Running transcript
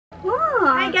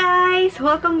Hi guys!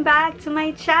 Welcome back to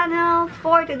my channel.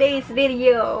 For today's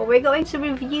video, we're going to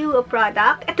review a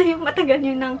product. Ito yung matagal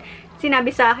nyo nang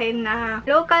sinabi sa akin na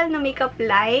local na makeup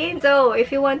line. So,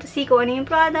 if you want to see kung ano yung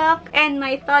product and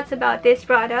my thoughts about this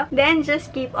product, then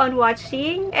just keep on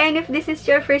watching. And if this is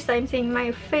your first time seeing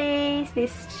my face,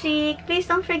 this cheek,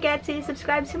 please don't forget to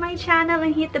subscribe to my channel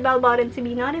and hit the bell button to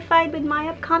be notified with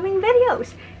my upcoming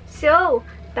videos. So,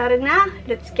 tara na!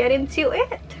 Let's get into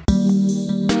it!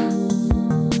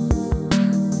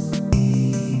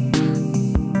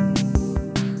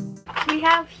 We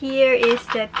have here is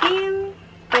the team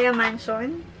Payaman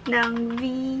ng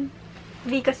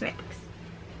V Cosmetics.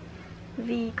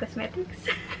 V Cosmetics?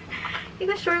 Hindi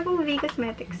ko sure kung V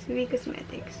Cosmetics. V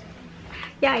Cosmetics.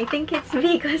 Yeah, I think it's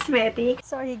V Cosmetics.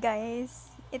 Sorry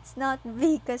guys. It's not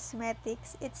V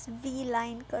Cosmetics. It's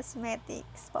Viyline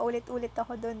Cosmetics. Paulit-ulit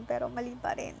ako dun pero mali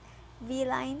pa rin.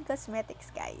 Viyline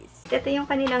Cosmetics guys. Ito yung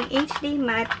kanilang HD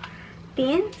matte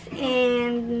tints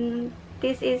and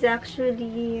this is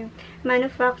actually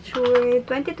manufactured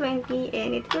 2020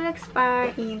 and it will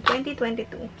expire in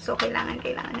 2022. So, kailangan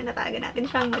na talaga natin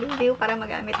siyang ma-review para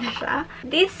magamit na siya.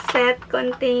 This set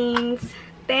contains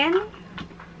 10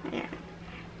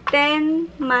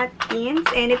 matte tints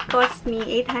and it cost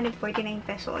me 849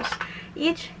 pesos.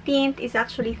 Each tint is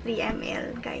actually 3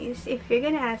 ml, guys. If you're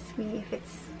gonna ask me if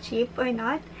it's cheap or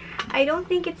not, I don't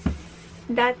think it's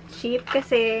that cheap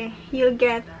kasi you'll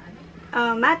get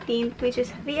matte tint which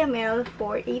is 3 ml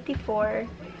for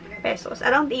 84 pesos.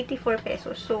 Around 84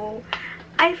 pesos. So,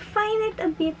 I find it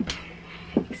a bit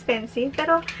expensive.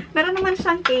 Pero, meron naman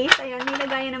siyang case. Ayan,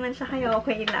 nilagayan naman siya kaya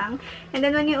okay lang. And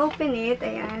then, when you open it,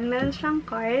 ayan, meron siyang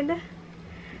card.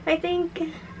 I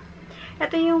think,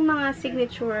 ito yung mga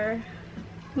signature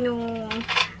nung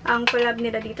ang collab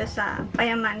nila dito sa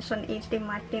Payaman HD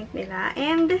matte tint nila.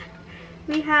 And,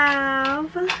 we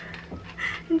have,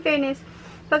 in fairness,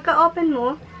 pagka-open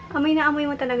mo, amoy na amoy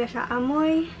mo talaga siya.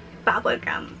 Amoy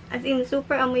bubblegum. As in,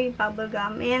 super amoy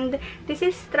bubblegum. And, this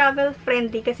is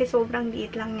travel-friendly kasi sobrang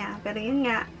liit lang niya. Pero yun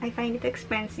nga, I find it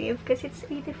expensive kasi it's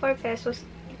 84 pesos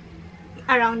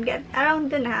around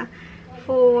dun ha,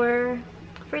 for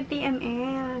 30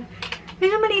 ml.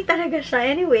 Medyo maliit talaga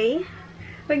siya. Anyway,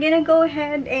 we're gonna go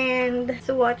ahead and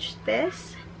swatch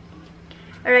this.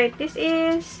 Alright, this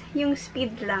is yung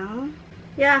speed lang.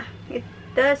 Yeah, it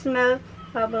does smell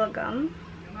bubblegum.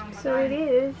 So it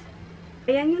is.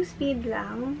 Ayan yung speed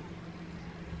lang.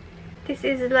 This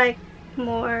is like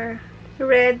more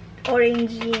red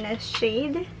orangey na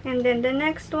shade. And then the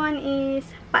next one is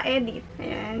pa-edit.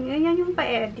 Ayan. Yan yung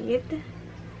pa-edit.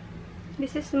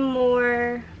 This is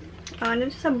more ano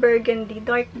sa burgundy,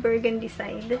 dark burgundy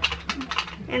side.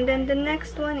 And then the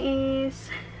next one is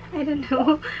I don't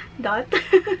know, dot.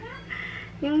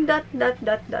 Yung dot.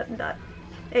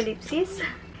 Ellipsis.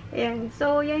 Ayan.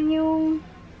 So, yan yung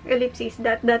ellipsis.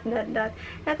 Dot.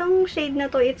 Itong shade na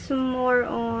to, it's more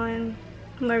on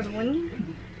maroon.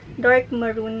 Dark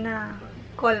maroon na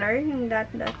color. Yung dot.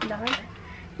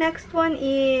 Next one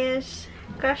is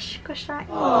Crush Kashai.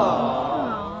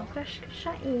 Oh, Crush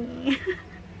Kashai.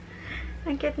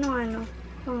 Ang cute nung ano.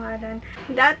 Pangalan.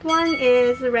 That one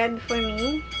is red for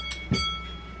me.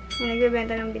 Yung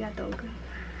nagbibenta ng binatog.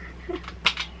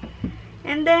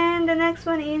 And then, the next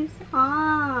one is,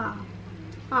 ang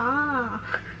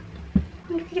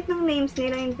cute ng names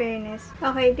nila in fairness.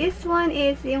 Okay, this one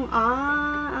is yung,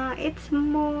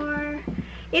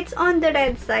 it's on the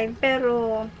red side,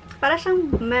 pero, para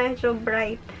siyang medyo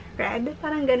bright red.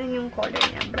 Parang ganun yung color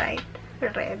niya, bright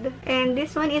red. And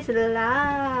this one is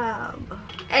Love.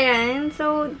 Ayan,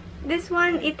 so, this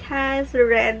one, it has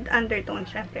red undertone,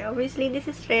 syempre. Obviously, this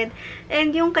is red. And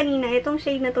yung kanina, itong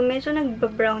shade na to, medyo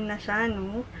nagba-brown na siya,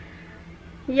 no?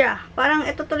 Yeah, parang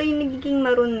ito tuloy yung nagiging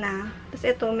maroon na. Tapos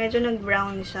ito, medyo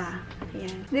nag-brown siya.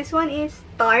 Ayan. This one is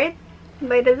Tart.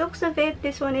 By the looks of it,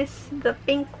 this one is the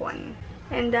pink one.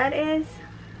 And that is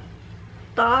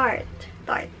Tart.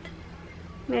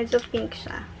 Medyo pink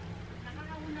siya.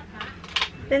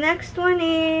 The next one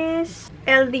is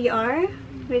LDR,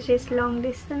 which is long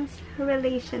distance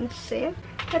relationship.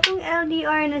 Itong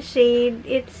LDR na shade,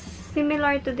 it's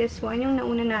similar to this one, yung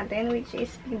nauna natin, which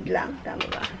is speed lang. Tama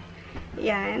ba?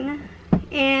 Yan.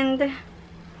 And,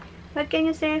 what can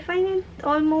you say? I find it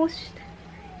almost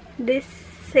the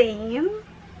same.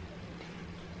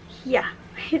 Yeah.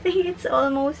 I think it's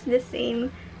almost the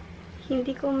same.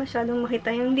 Hindi ko masyadong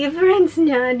makita yung difference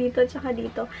niya dito at saka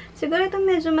dito. Siguro ito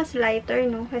medyo mas lighter,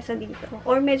 no? Kaysa dito.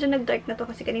 Or medyo nag-dark na to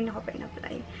kasi kanina ko pa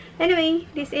in-apply. Anyway,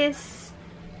 this is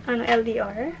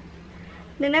LDR.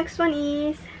 The next one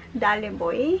is Dale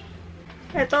Boy.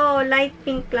 Ito, light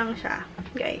pink lang siya,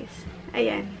 guys.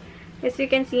 Ayan. As you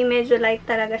can see, medyo light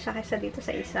talaga siya kaysa dito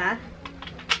sa isa.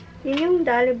 Yun yung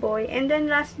Dolly Boy. And then,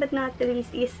 last but not the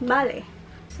least is Bale.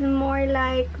 It's more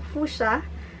like fuchsia.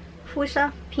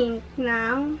 Fuchsia pink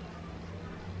ng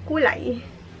kulay.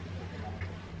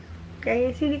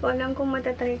 Guys, hindi ko alam kung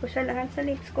matatry ko siya lahat sa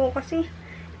lips ko. Kasi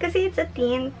it's a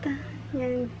tint.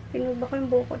 Yan, pinuba ko yung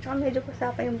buhok ko. Tsaka medyo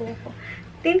pasapa yung buhok ko.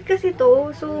 Tint kasi to.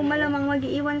 So, malamang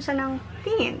mag-iiwan siya ng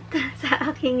tint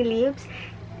sa aking lips.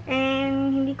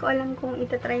 And, hindi ko alam kung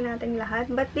itatry natin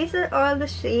lahat. But, these are all the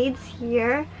shades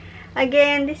here.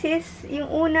 Again, this is,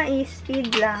 yung una is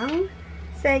speed lang.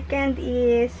 Second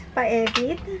is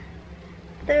pa-edit.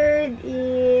 Third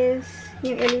is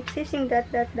yung ellipsis, yung dot,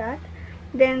 dot, dot.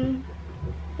 Then,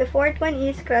 the fourth one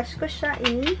is crush ko siya,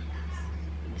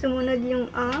 Sumunod yung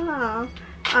and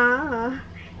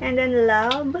then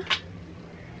love.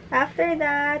 After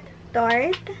that,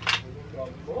 tart.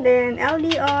 Then,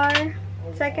 LDR.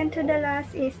 Second to the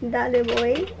last is Dolly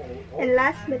Boy. And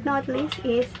last but not least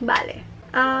is Bale.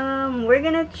 We're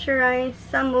gonna try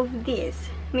some of these.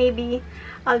 Maybe,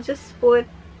 I'll just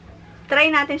try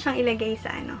natin siyang ilagay sa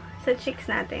sa cheeks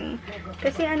natin.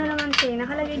 Kasi naman siya,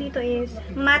 nakalagay dito is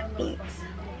matte tints.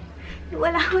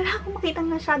 Wala akong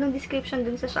makitang masyadong description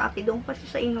dun sa Shopee. Doon kasi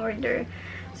siya in order.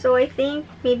 So, I think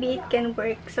maybe it can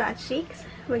work sa cheeks.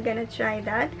 We're gonna try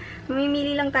that.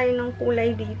 Mamimili lang tayo ng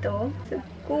kulay dito.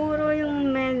 Siguro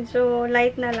yung medyo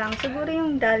light na lang. Siguro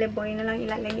yung Dolly Boy na lang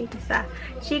ilalagay ko sa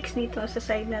cheeks dito, sa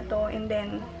side na to. And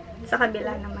then, sa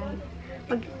kabila naman.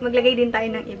 Maglagay din tayo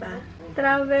ng iba.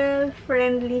 Travel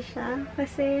friendly siya.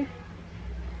 Kasi,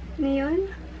 yun,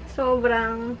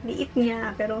 sobrang liit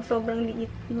niya. Pero sobrang liit.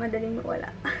 Madaling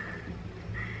mawala.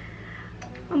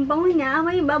 Ang bango niya.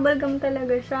 May bubble gum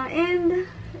talaga siya. And,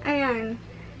 ayan.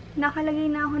 Nakalagay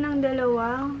na ako ng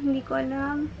dalawa. Hindi ko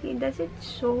alam. Does it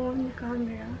show on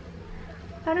camera?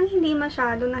 Parang hindi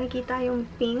masyado nakikita yung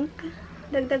pink.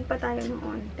 Dagdag pa tayo ng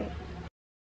onte.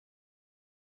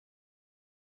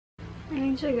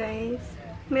 Ayan siya, guys.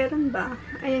 Meron ba?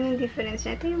 Ayan yung difference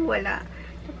niya. Ito yung wala.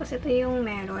 Tapos ito yung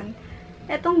meron.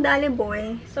 Etong Dolly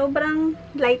Boy, sobrang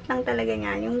light lang talaga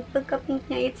niya. Yung pagka-pink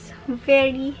niya, it's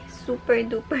very super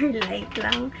duper light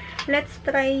lang. Let's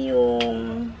try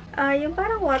yung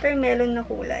parang watermelon na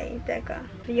kulay. Teka.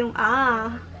 Yung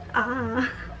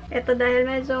Ito dahil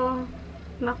medyo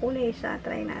makulay siya.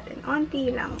 Try natin.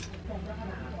 Onti lang.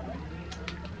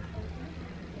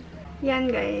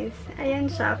 Yan, guys. Ayan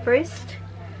siya. First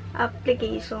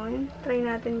application. Try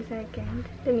natin second.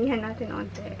 Damihan natin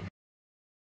onti.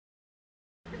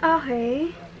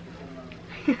 Okay.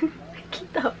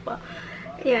 Kita pa.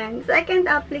 Ayan. Second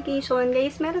application,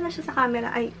 guys. Meron na siya sa camera.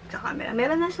 Ay, sa camera.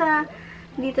 Meron na siya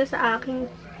dito sa aking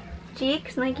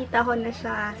cheeks. Nakikita ko na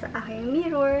siya sa aking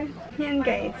mirror. Yan,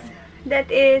 guys. That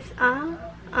is,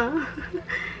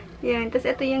 Yan. Tapos,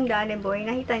 ito yung Dolly Boy.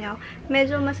 Nakita nyo?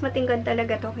 Medyo mas matingkad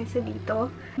talaga to kaysa dito.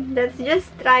 Let's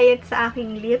just try it sa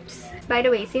aking lips. By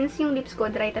the way, since yung lips ko,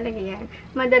 dry talaga yan,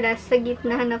 madalas sa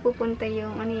gitna napupunta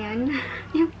yung,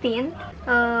 yung tint.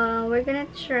 We're gonna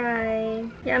try,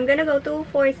 yeah, I'm gonna go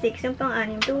 246, yung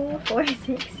pang-anim,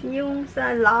 246, yung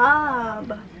sa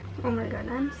Love. Oh my god,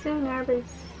 I'm so nervous.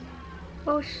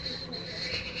 Oh,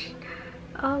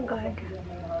 oh god.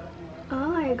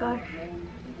 Oh my gosh.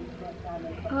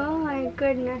 Oh my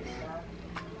goodness.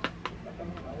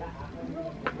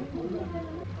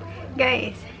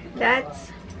 Guys,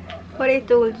 that's what I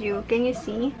told you. Can you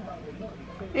see?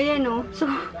 Ayan o. So,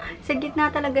 sa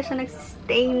gitna talaga siya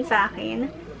nag-stain sa akin.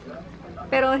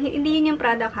 Pero, hindi yun yung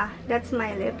product ha. That's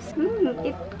my lips.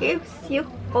 It gives you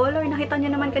color. Nakita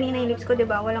nyo naman kanina yung lips ko,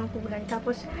 diba? Walang kulay.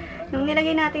 Tapos, nung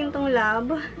nilagay natin itong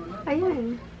Love,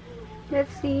 ayan.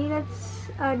 Let's see.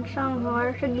 Let's add siyang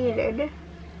more sa gilid.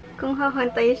 Kung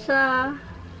hahantay siya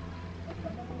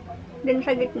din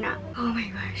sa gitna. Oh my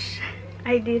gosh.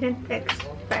 I didn't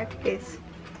expect this.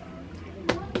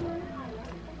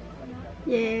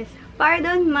 Yes.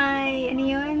 Pardon my,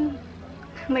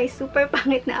 my super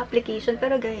pangit na application.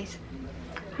 Pero guys,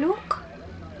 look.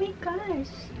 Oh my gosh.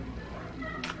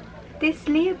 These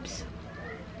lips.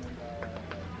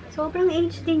 Sobrang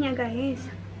HD niya, guys.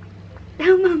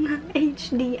 Tama nga,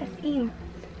 HD as in.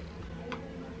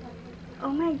 Oh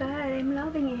my god, I'm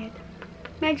loving it.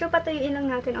 Medyo patuyuin lang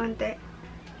natin onte.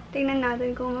 Tingnan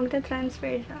natin kung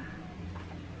magta-transfer siya.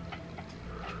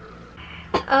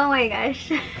 Oh my gosh.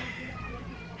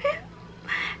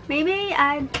 Maybe I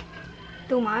add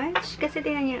too much. Kasi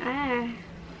tingnan niyo,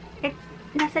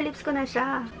 nasa lips ko na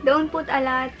siya. Don't put a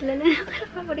lot. Lalo na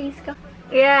nakaka-freeze ka.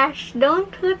 Yes, don't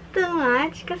put too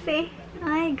much. Kasi, oh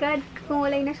my god,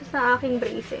 kumulay na siya sa aking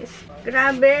braces.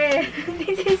 Grabe.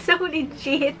 This is so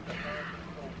legit.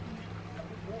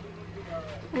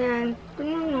 Ayan.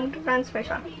 Transfer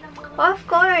siya. Of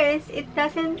course, it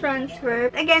doesn't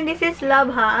transfer. Again, this is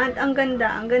Love ha. Ang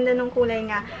ganda. Ang ganda ng kulay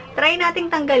niya. Try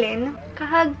nating tanggalin.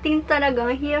 Kahag tint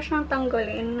talaga. Hirap siyang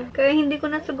tanggalin. Kaya hindi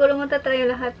ko na siguro matatry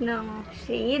lahat ng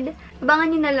shade.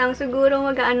 Abangan nyo na lang. Siguro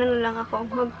mag-ano na lang ako.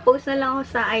 Mag-post na lang ako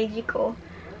sa IG ko.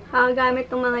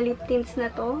 Gamit ng mga lip tints na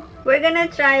to. We're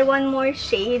gonna try one more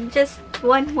shade. Just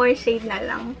one more shade na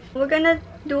lang. We're gonna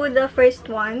do the first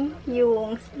one.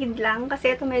 Yung seed lang.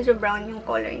 Kasi ito medyo brown yung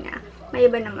color niya. May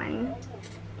iba naman.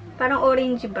 Parang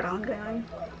orange brown. Ganun.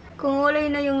 Kung kulay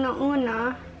na yung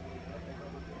nauna,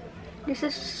 this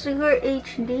is Sugar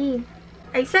HD.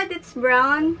 I said it's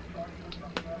brown.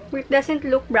 It doesn't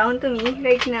look brown to me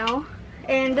right now.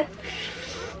 And,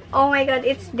 oh my god,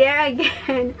 it's there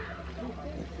again.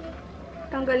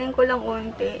 Tanggalin ko lang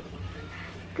unti.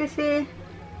 Kasi,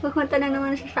 pupunta na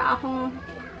naman siya sa akong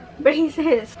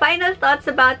braces. Final thoughts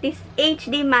about this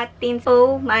HD matte tints.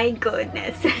 Oh my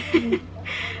goodness.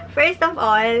 First of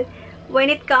all, when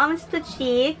it comes to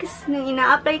cheeks, nung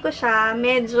ina-apply ko siya,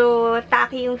 medyo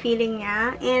tacky yung feeling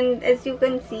niya. And as you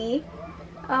can see,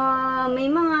 may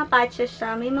mga patches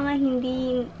siya. May mga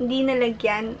hindi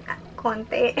nalagyan.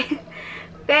 Konti.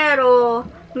 Pero,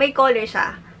 may color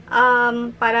siya.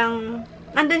 Parang,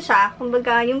 andun siya.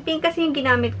 Kumbaga, yung pink kasi yung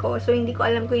ginamit ko. So, hindi ko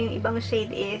alam kung yung ibang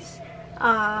shade is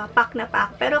pack na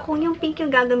pack. Pero kung yung pink yung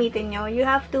gagamitin nyo, you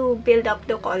have to build up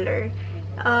the color.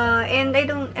 And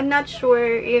I'm not sure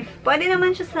if pwede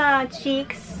naman siya sa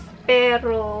cheeks,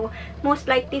 pero most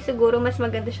likely siguro mas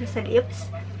maganda siya sa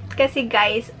lips. Kasi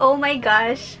guys, oh my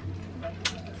gosh,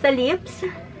 sa lips,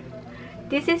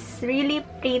 this is really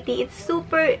pretty. It's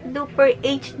super duper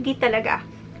HD talaga.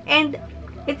 And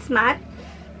it's matte.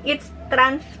 It's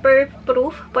transfer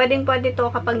proof. Pwedeng-pwede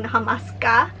to kapag nakamask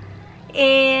ka.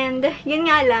 And, yun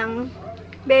nga lang,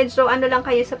 medyo ano lang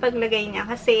kayo sa paglagay niya.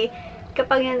 Kasi,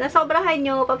 kapag nasobrahan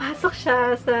nyo, papasok siya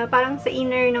sa, parang sa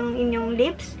inner ng inyong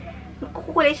lips,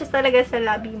 kukulay siya talaga sa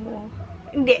labi mo.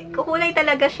 Hindi, kukulay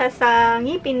talaga siya sa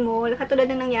ngipin mo,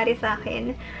 katulad ng nangyari sa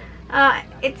akin.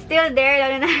 It's still there,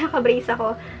 lalo na nakabrace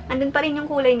ako. Andun pa rin yung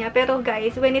kulay niya. Pero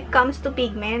guys, when it comes to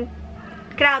pigment,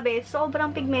 grabe,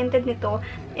 sobrang pigmented nito.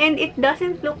 And it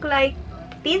doesn't look like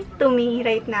tint to me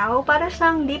right now. Para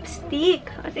siyang lipstick.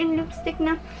 As in, lipstick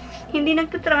na hindi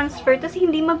nagtutransfer. Tapos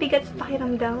hindi mabigat sa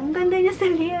pakiramdam. Ang ganda niya sa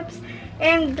lips.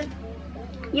 And,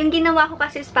 yung ginawa ko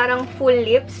kasi is parang full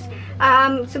lips.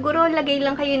 Siguro lagay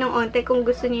lang kayo ng onte kung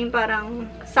gusto niyo yung parang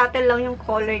subtle lang yung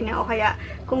color niya. O kaya,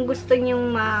 kung gusto niyo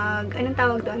anong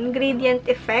tawag doon? Gradient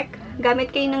effect.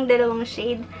 Gamit kayo ng dalawang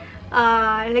shade.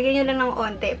 Lagay nyo lang ng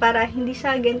onte para hindi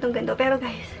siya gantong-ganto. Pero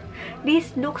guys,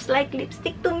 this looks like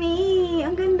lipstick to me.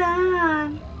 Ang ganda.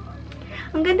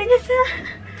 Ang ganda niya sa...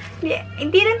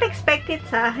 Hindi rin expected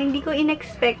sa. Hindi ko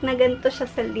in-expect na ganito siya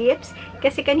sa lips.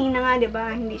 Kasi kanina nga, diba,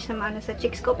 hindi siya maano sa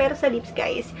cheeks ko. Pero sa lips,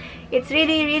 guys, it's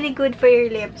really, really good for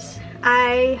your lips.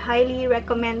 I highly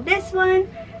recommend this one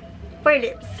for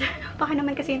lips. Baka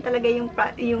naman kasi yun talaga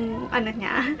yung ano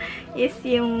niya, is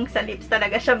yung sa lips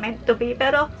talaga siya meant to be.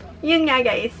 Pero, yun nga,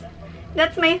 guys.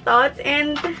 That's my thoughts,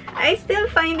 and I still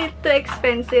find it too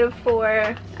expensive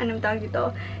for, anong tawag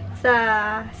dito,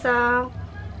 sa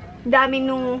dami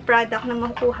nung product na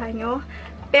makukuha nyo.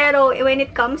 Pero, when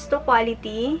it comes to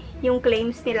quality, yung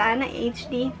claims nila na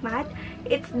HD matte,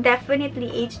 it's definitely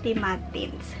HD matte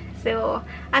tints. So,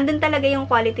 andun talaga yung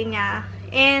quality niya.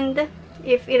 And,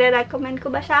 if i-recommend ko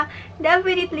ba siya?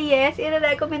 Definitely yes,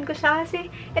 i-recommend ko siya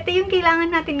kasi ito yung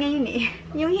kailangan natin ngayon eh.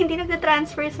 Yung hindi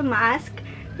nag-transfer sa mask.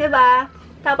 Diba?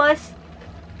 Tapos,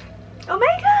 oh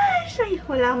my gosh! Ay,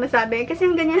 wala akong masabi. Kasi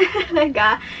yung ganyan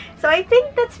talaga. So, I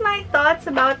think that's my thoughts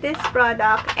about this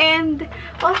product. And,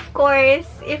 of course,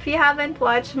 if you haven't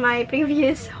watched my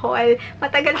previous haul,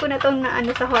 matagal ko na itong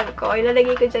naano sa haul ko.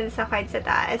 Ilalagay ko dyan sa card sa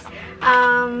taas.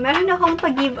 Meron akong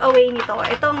pag-giveaway nito.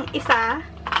 Itong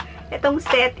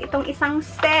isang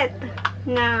set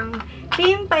ng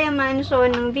cream Payaman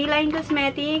ng Viyline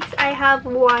Cosmetics. I have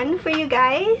one for you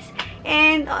guys.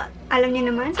 And, alam niyo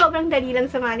naman, sobrang dali lang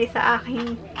sumali sa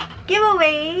aking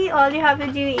giveaway. All you have to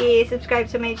do is subscribe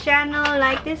to my channel,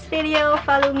 like this video,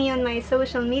 follow me on my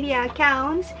social media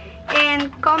accounts, and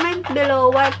comment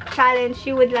below what challenge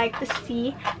you would like to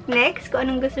see next. Kung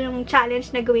anong gusto nyong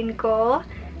challenge na gawin ko.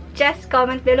 Just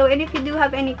comment below. And if you do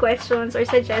have any questions or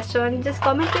suggestions, just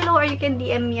comment below or you can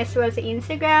DM me as well sa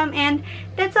Instagram. And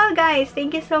that's all, guys.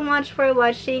 Thank you so much for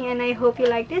watching and I hope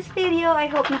you like this video. I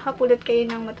hope nakapulot kayo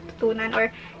ng matututunan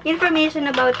or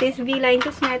information about this Viyline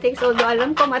Cosmetics. Although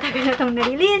alam ko matagal na itong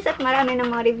na-release at marami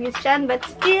ng mga reviews dyan. But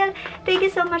still, thank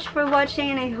you so much for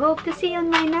watching and I hope to see you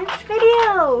on my next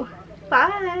video.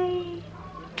 Bye!